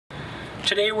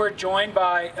Today we're joined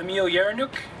by Emil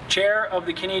Yarenuk, Chair of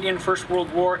the Canadian First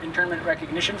World War Internment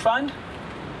Recognition Fund.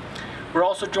 We're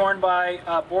also joined by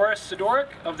Boris Sidorik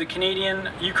of the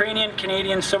Ukrainian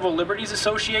Canadian Civil Liberties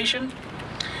Association,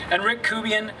 and Rick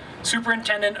Kubian,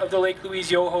 Superintendent of the Lake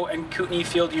Louise Yoho and Kootenay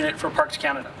Field Unit for Parks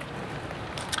Canada.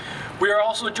 We are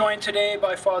also joined today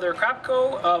by Father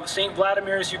Krapko of St.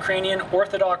 Vladimir's Ukrainian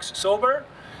Orthodox Sober,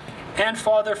 and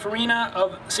Father Farina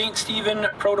of St. Stephen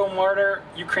Proto-Martyr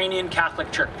Ukrainian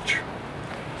Catholic Church.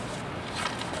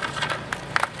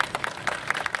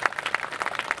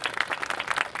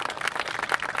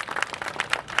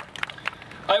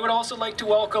 I would also like to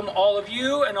welcome all of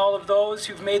you and all of those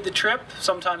who've made the trip,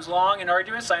 sometimes long and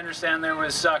arduous. I understand there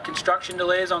was construction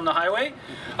delays on the highway,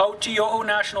 out to Yoho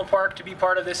National Park to be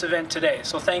part of this event today.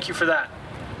 So thank you for that.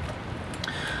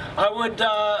 I would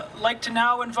like to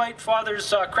now invite Fathers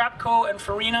Krapko and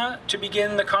Farina to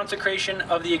begin the consecration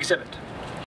of the exhibit.